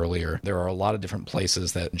Medicare earlier. There are a lot of different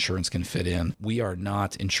places that insurance can fit in. We are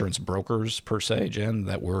not insurance brokers per se, Jen,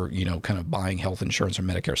 that we're, kind of buying health insurance or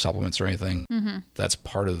Medicare supplements or anything. Mm-hmm. That's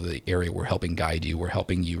part of the area we're helping guide you. We're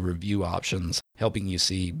helping you review options, helping you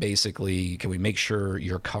see basically, can we make sure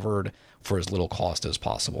you're covered for as little cost as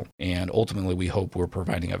possible? And ultimately, we hope we're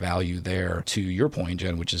providing a value there to your point,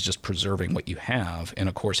 Jen, which is just preserving what you have. And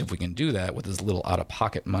of course, if we can do that with as little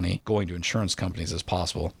out-of-pocket money going to insurance companies as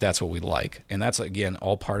possible, that's what we like. And that's, again,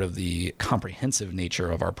 all part of the comprehensive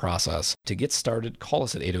nature of our process. To get started, call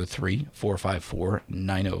us at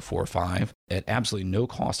 803-454-9045. At absolutely no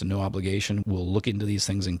cost and no obligation, we'll look into these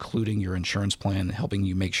things, including your insurance plan, helping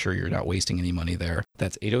you make sure you're not wasting any money there.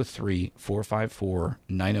 That's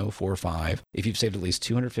 803-454-9045. If you've saved at least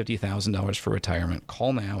 $250,000 for retirement,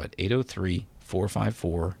 call now at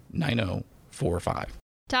 803-454-9045.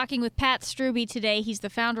 Talking with Pat Strube today. He's the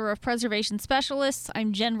founder of Preservation Specialists.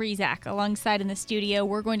 I'm Jen Rezac. Alongside in the studio,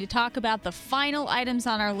 we're going to talk about the final items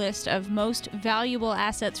on our list of most valuable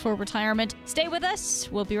assets for retirement. Stay with us.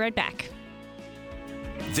 We'll be right back.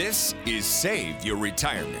 This is Save Your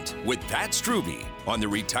Retirement with Pat Strube on the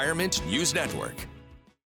Retirement News Network.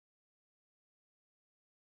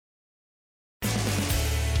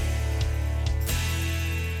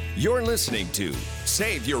 You're listening to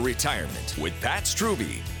Save Your Retirement with Pat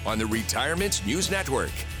Strube on the Retirement News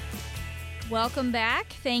Network. Welcome back.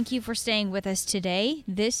 Thank you for staying with us today.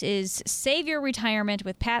 This is Save Your Retirement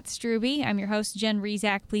with Pat Strube. I'm your host, Jen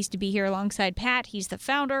Rezac. Pleased to be here alongside Pat. He's the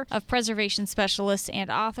founder of Preservation Specialists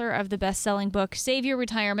and author of the best-selling book, Save Your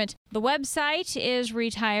Retirement. The website is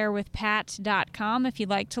retirewithpat.com if you'd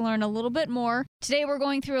like to learn a little bit more. Today we're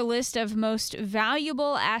going through a list of most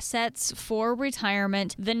valuable assets for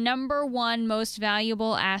retirement. The number one most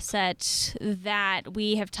valuable asset that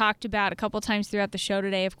we have talked about a couple times throughout the show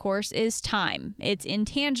today, of course, is time. It's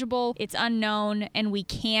intangible, it's unknown, and we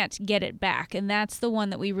can't get it back. And that's the one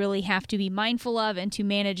that we really have to be mindful of and to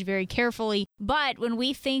manage very carefully. But when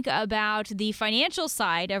we think about the financial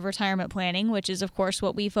side of retirement planning, which is, of course,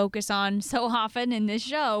 what we focus on so often in this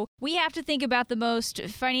show, we have to think about the most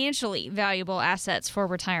financially valuable assets for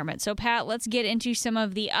retirement. So, Pat, let's get into some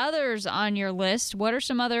of the others on your list. What are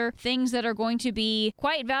some other things that are going to be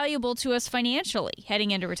quite valuable to us financially heading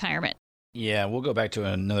into retirement? Yeah, we'll go back to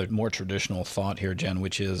another more traditional thought here, Jen,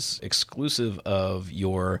 which is exclusive of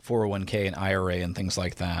your 401k and IRA and things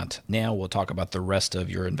like that. Now we'll talk about the rest of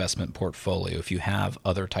your investment portfolio if you have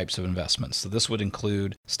other types of investments. So this would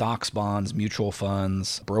include stocks, bonds, mutual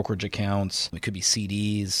funds, brokerage accounts. It could be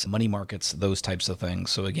CDs, money markets, those types of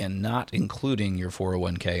things. So again, not including your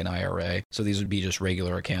 401k and IRA. So these would be just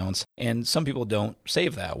regular accounts. And some people don't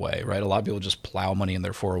save that way, right? A lot of people just plow money in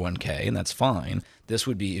their 401k, and that's fine. This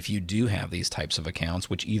would be if you do have these types of accounts,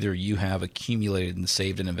 which either you have accumulated and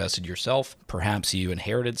saved and invested yourself, perhaps you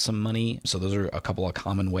inherited some money. So those are a couple of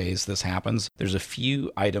common ways this happens. There's a few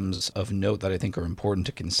items of note that I think are important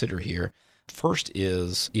to consider here. First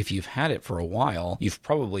is, if you've had it for a while, you've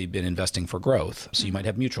probably been investing for growth. So you might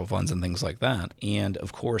have mutual funds and things like that. And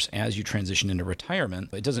of course, as you transition into retirement,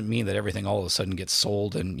 it doesn't mean that everything all of a sudden gets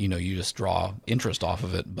sold and, you just draw interest off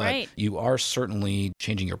of it. But right. You are certainly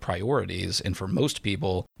changing your priorities. And for most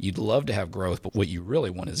people, you'd love to have growth, but what you really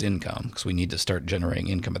want is income, because we need to start generating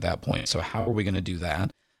income at that point. So how are we going to do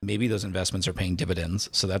that? Maybe those investments are paying dividends.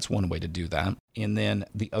 So that's one way to do that. And then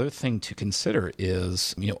the other thing to consider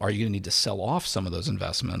is, are you going to need to sell off some of those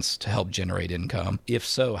investments to help generate income? If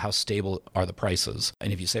so, how stable are the prices?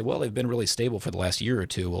 And if you say, well, they've been really stable for the last year or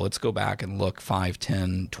two, well, let's go back and look 5,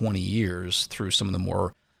 10, 20 years through some of the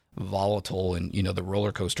more volatile and, the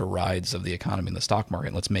roller coaster rides of the economy and the stock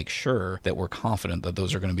market. Let's make sure that we're confident that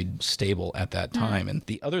those are going to be stable at that time. And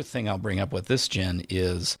the other thing I'll bring up with this, Jen,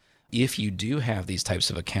 is if you do have these types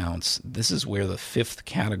of accounts, this is where the fifth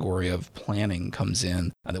category of planning comes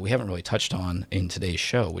in that we haven't really touched on in today's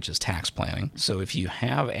show, which is tax planning. So if you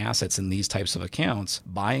have assets in these types of accounts,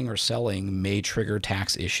 buying or selling may trigger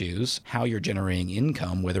tax issues. How you're generating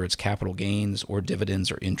income, whether it's capital gains or dividends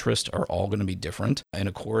or interest, are all going to be different. And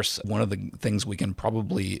of course, one of the things we can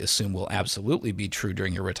probably assume will absolutely be true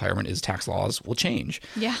during your retirement is tax laws will change.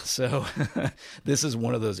 Yeah. So this is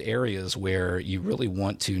one of those areas where you really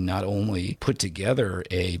want to not only put together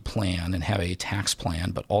a plan and have a tax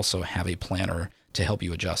plan, but also have a planner to help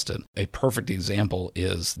you adjust it. A perfect example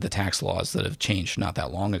is the tax laws that have changed not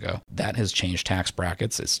that long ago. That has changed tax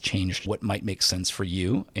brackets. It's changed what might make sense for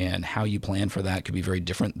you, and how you plan for that could be very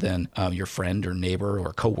different than your friend or neighbor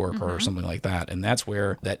or coworker or something like that. And that's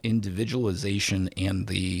where that individualization and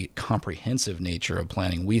the comprehensive nature of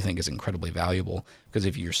planning we think is incredibly valuable, because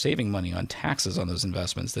if you're saving money on taxes on those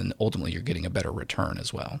investments, then ultimately you're getting a better return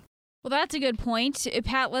as well. Well, that's a good point.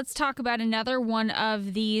 Pat, let's talk about another one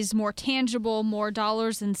of these more tangible, more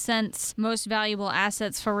dollars and cents, most valuable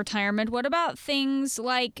assets for retirement. What about things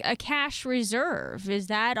like a cash reserve? Is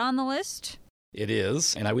that on the list? It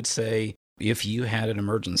is. And I would say, if you had an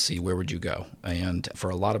emergency, where would you go? And for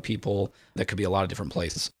a lot of people, that could be a lot of different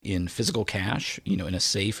places. In physical cash, in a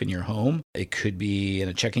safe in your home. It could be in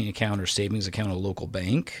a checking account or savings account at a local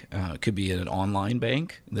bank. It could be in an online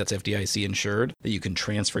bank that's FDIC insured that you can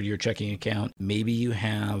transfer to your checking account. Maybe you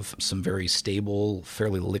have some very stable,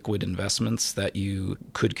 fairly liquid investments that you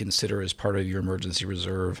could consider as part of your emergency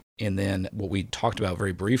reserve. And then what we talked about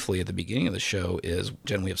very briefly at the beginning of the show is,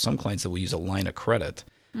 Jen, we have some clients that will use a line of credit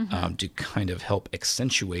to kind of help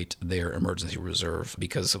accentuate their emergency reserve.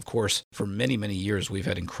 Because, of course, for many, many years, we've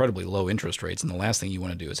had incredibly low interest rates. And the last thing you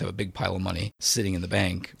want to do is have a big pile of money sitting in the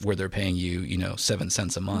bank where they're paying you, 7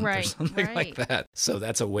 cents a month or something like that. So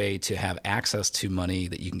that's a way to have access to money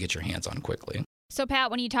that you can get your hands on quickly. So,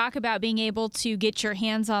 Pat, when you talk about being able to get your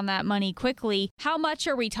hands on that money quickly, how much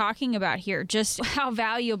are we talking about here? Just how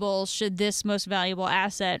valuable should this most valuable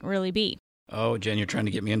asset really be? Oh, Jen, you're trying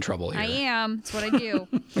to get me in trouble here. I am. That's what I do.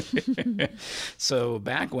 So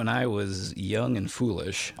back when I was young and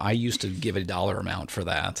foolish, I used to give a dollar amount for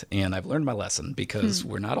that. And I've learned my lesson because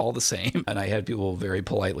we're not all the same. And I had people very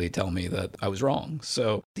politely tell me that I was wrong.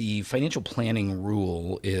 So the financial planning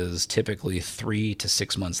rule is typically 3 to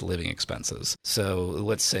 6 months living expenses. So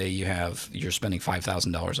let's say you're spending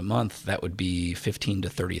 $5,000 a month. That would be $15,000 to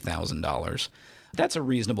 $30,000. That's a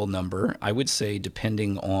reasonable number. I would say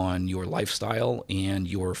depending on your lifestyle and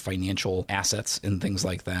your financial assets and things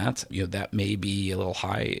like that, that may be a little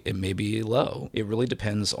high, it may be low. It really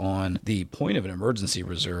depends on the point of an emergency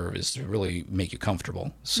reserve is to really make you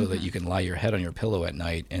comfortable so that you can lie your head on your pillow at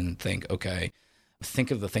night and think, okay,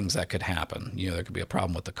 think of the things that could happen. There could be a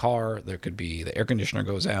problem with the car. There could be the air conditioner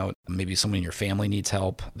goes out. Maybe someone in your family needs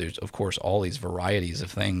help. There's, of course, all these varieties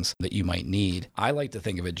of things that you might need. I like to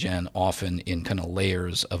think of it, Jen, often in kind of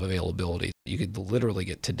layers of availability. You could literally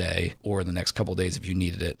get today or in the next couple of days if you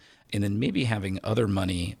needed it. And then maybe having other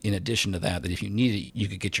money in addition to that if you needed it, you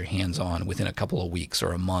could get your hands on within a couple of weeks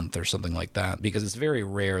or a month or something like that. Because it's very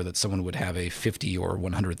rare that someone would have a $50,000 or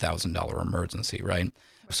 $100,000 emergency, right?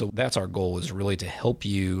 So that's our goal, is really to help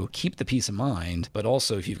you keep the peace of mind, but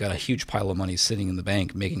also if you've got a huge pile of money sitting in the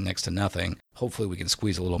bank making next to nothing, hopefully we can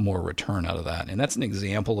squeeze a little more return out of that. And that's an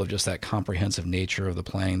example of just that comprehensive nature of the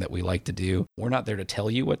planning that we like to do. We're not there to tell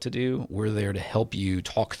you what to do. We're there to help you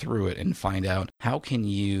talk through it and find out how can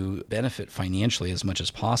you benefit financially as much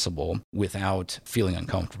as possible without feeling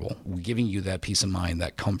uncomfortable. We're giving you that peace of mind,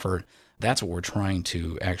 that comfort. That's what we're trying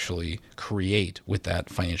to actually create with that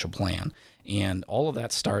financial plan. And all of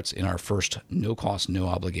that starts in our first no cost, no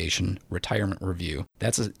obligation retirement review.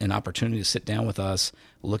 That's an opportunity to sit down with us,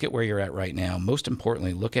 look at where you're at right now. Most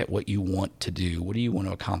importantly, look at what you want to do. What do you want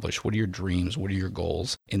to accomplish? What are your dreams? What are your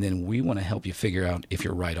goals? And then we want to help you figure out if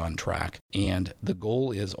you're right on track. And the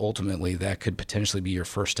goal is ultimately that could potentially be your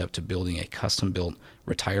first step to building a custom-built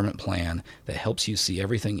retirement plan that helps you see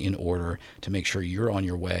everything in order to make sure you're on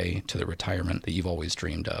your way to the retirement that you've always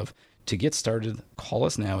dreamed of. To get started, call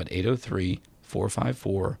us now at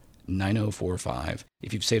 803-454-9045.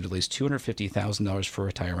 If you've saved at least $250,000 for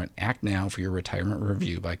retirement, act now for your retirement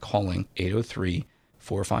review by calling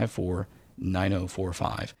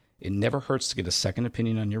 803-454-9045. It never hurts to get a second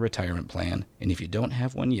opinion on your retirement plan, and if you don't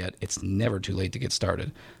have one yet, it's never too late to get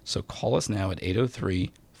started. So call us now at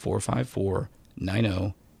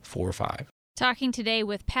 803-454-9045. Talking today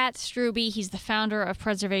with Pat Strube. He's the founder of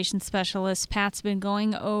Preservation Specialists. Pat's been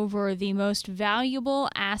going over the most valuable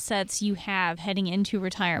assets you have heading into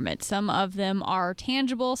retirement. Some of them are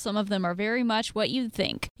tangible. Some of them are very much what you'd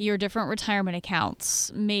think. Your different retirement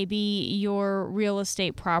accounts, maybe your real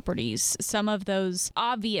estate properties, some of those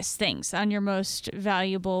obvious things on your most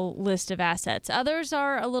valuable list of assets. Others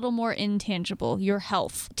are a little more intangible. Your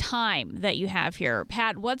health, time that you have here.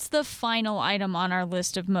 Pat, what's the final item on our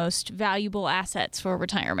list of most valuable assets for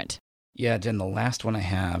retirement? Yeah, Jen, the last one I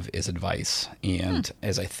have is advice. And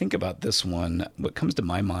as I think about this one, what comes to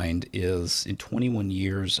my mind is in 21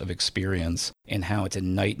 years of experience and how it's a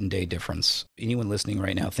night and day difference. Anyone listening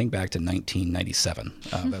right now, think back to 1997.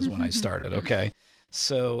 That's when I started, okay?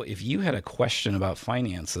 So if you had a question about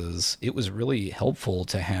finances, it was really helpful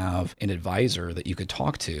to have an advisor that you could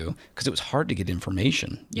talk to because it was hard to get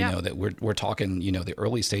information. Yeah. That we're talking, the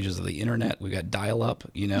early stages of the internet. We got dial-up,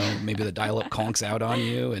 maybe the dial-up conks out on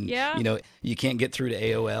you and, you can't get through to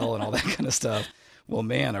AOL and all that kind of stuff. Well,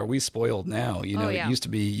 man, are we spoiled now? It used to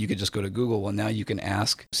be you could just go to Google. Well, now you can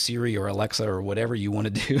ask Siri or Alexa or whatever you want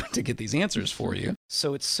to do to get these answers for you.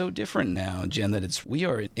 So it's so different now, Jen, that we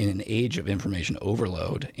are in an age of information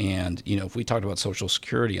overload. And, if we talked about Social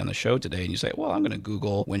Security on the show today and you say, well, I'm going to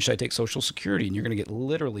Google, when should I take Social Security? And you're going to get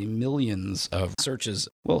literally millions of searches.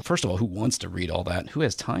 Well, first of all, who wants to read all that? Who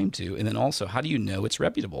has time to? And then also, how do you know it's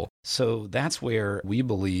reputable? So that's where we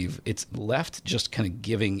believe it's left just kind of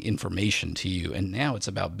giving information to you. And now it's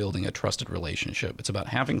about building a trusted relationship. It's about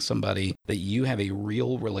having somebody that you have a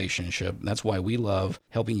real relationship. That's why we love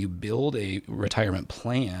helping you build a retirement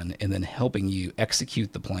plan and then helping you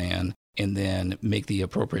execute the plan and then make the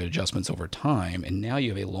appropriate adjustments over time. And now you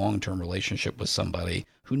have a long-term relationship with somebody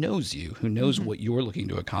who knows you, who knows what you're looking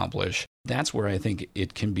to accomplish, That's where I think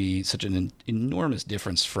it can be such an enormous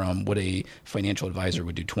difference from what a financial advisor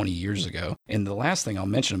would do 20 years ago. And the last thing I'll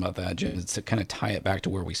mention about that, Jen, is to kind of tie it back to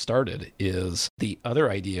where we started, is the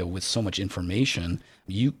other idea with so much information,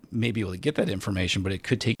 you may be able to get that information, but it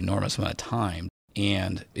could take an enormous amount of time.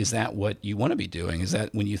 And is that what you want to be doing? Is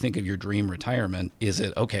that when you think of your dream retirement, is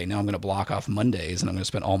it, okay, now I'm going to block off Mondays and I'm going to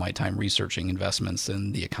spend all my time researching investments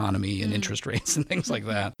and the economy and interest rates and things like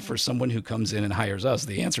that? For someone who comes in and hires us,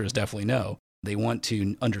 the answer is definitely no. They want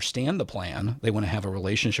to understand the plan. They want to have a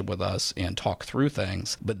relationship with us and talk through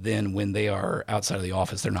things. But then when they are outside of the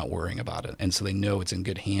office, they're not worrying about it. And so they know it's in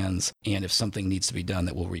good hands. And if something needs to be done,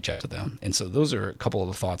 that we'll reach out to them. And so those are a couple of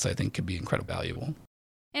the thoughts I think could be incredibly valuable.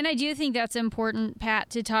 And I do think that's important, Pat,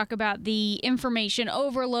 to talk about the information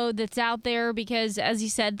overload that's out there because, as you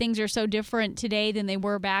said, things are so different today than they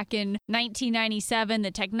were back in 1997. The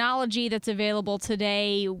technology that's available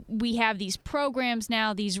today, we have these programs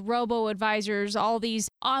now, these robo-advisors, all these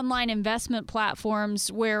online investment platforms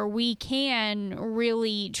where we can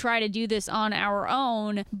really try to do this on our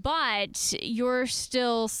own, but you're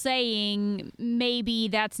still saying maybe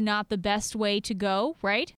that's not the best way to go,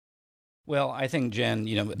 right? Well, I think, Jen,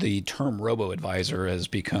 the term robo-advisor has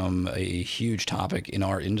become a huge topic in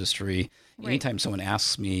our industry. Right. Anytime someone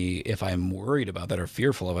asks me if I'm worried about that or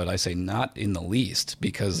fearful of it, I say not in the least,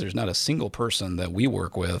 because there's not a single person that we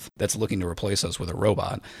work with that's looking to replace us with a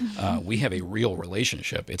robot. We have a real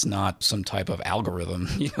relationship. It's not some type of algorithm,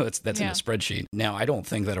 that's in a spreadsheet. Now, I don't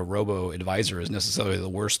think that a robo-advisor is necessarily the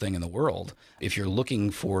worst thing in the world. If you're looking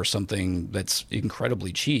for something that's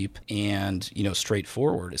incredibly cheap and,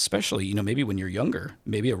 straightforward, especially, maybe when you're younger,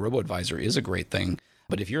 maybe a robo-advisor is a great thing.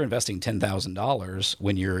 But if you're investing $10,000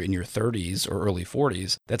 when you're in your 30s or early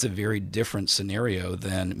 40s, that's a very different scenario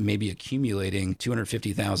than maybe accumulating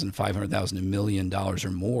 $250,000, $500,000, $1 million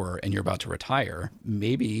or more, and you're about to retire.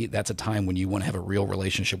 Maybe that's a time when you want to have a real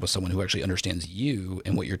relationship with someone who actually understands you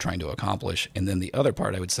and what you're trying to accomplish. And then the other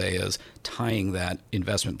part I would say is tying that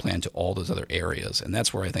investment plan to all those other areas. And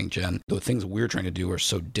that's where I think, Jen, the things we're trying to do are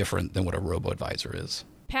so different than what a robo-advisor is.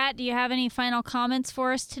 Pat, do you have any final comments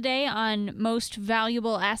for us today on most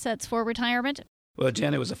valuable assets for retirement? Well,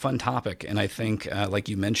 Jen, it was a fun topic. And I think, like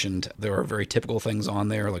you mentioned, there are very typical things on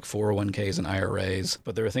there like 401ks and IRAs,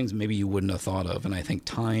 but there are things maybe you wouldn't have thought of. And I think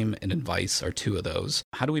time and advice are two of those.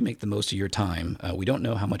 How do we make the most of your time? We don't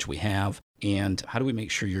know how much we have. And how do we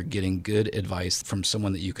make sure you're getting good advice from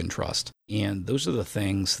someone that you can trust? And those are the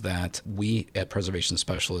things that we at Preservation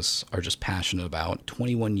Specialists are just passionate about.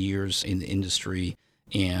 21 years in the industry,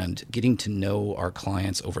 and getting to know our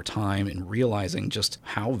clients over time and realizing just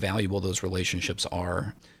how valuable those relationships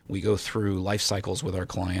are. We go through life cycles with our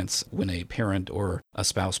clients. When a parent or a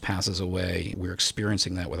spouse passes away, we're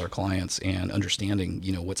experiencing that with our clients and understanding,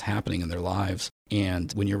 what's happening in their lives.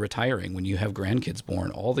 And when you're retiring, when you have grandkids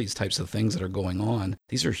born, all these types of things that are going on,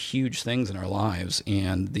 these are huge things in our lives.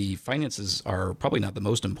 And the finances are probably not the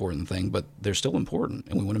most important thing, but they're still important.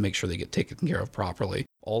 And we want to make sure they get taken care of properly.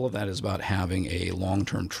 All of that is about having a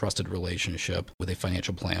long-term trusted relationship with a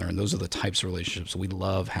financial planner. And those are the types of relationships we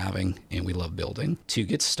love having and we love building. To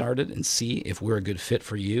get started and see if we're a good fit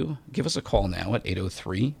for you, give us a call now at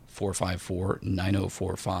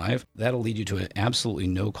 803-454-9045. That'll lead you to an absolutely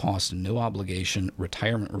no cost, no obligation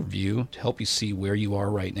retirement review to help you see where you are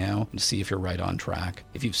right now and see if you're right on track.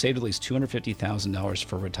 If you've saved at least $250,000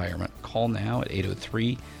 for retirement, call now at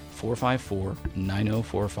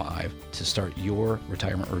 803-454-9045 to start your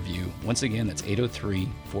retirement review. Once again, that's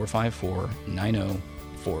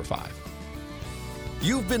 803-454-9045.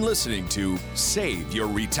 You've been listening to Save Your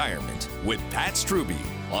Retirement with Pat Strubbe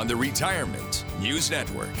on the Retirement News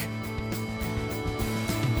Network.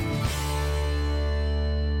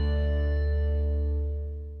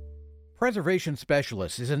 Preservation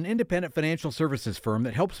Specialists is an independent financial services firm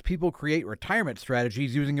that helps people create retirement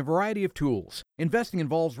strategies using a variety of tools. Investing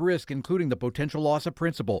involves risk, including the potential loss of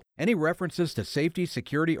principal. Any references to safety,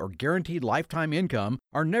 security, or guaranteed lifetime income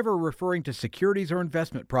are never referring to securities or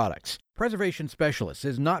investment products. Preservation Specialists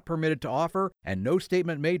is not permitted to offer, and no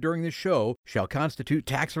statement made during this show shall constitute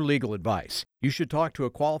tax or legal advice. You should talk to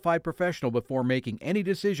a qualified professional before making any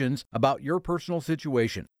decisions about your personal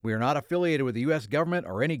situation. We are not affiliated with the U.S. government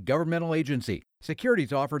or any governmental agency.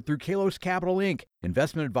 Securities offered through Kalos Capital, Inc.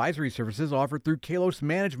 Investment advisory services offered through Kalos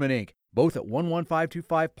Management, Inc. Both at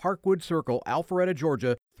 11525 Parkwood Circle, Alpharetta,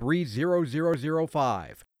 Georgia,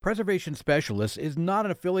 30005. Preservation Specialists is not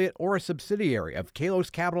an affiliate or a subsidiary of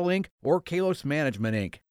Kalos Capital, Inc. or Kalos Management,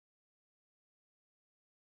 Inc.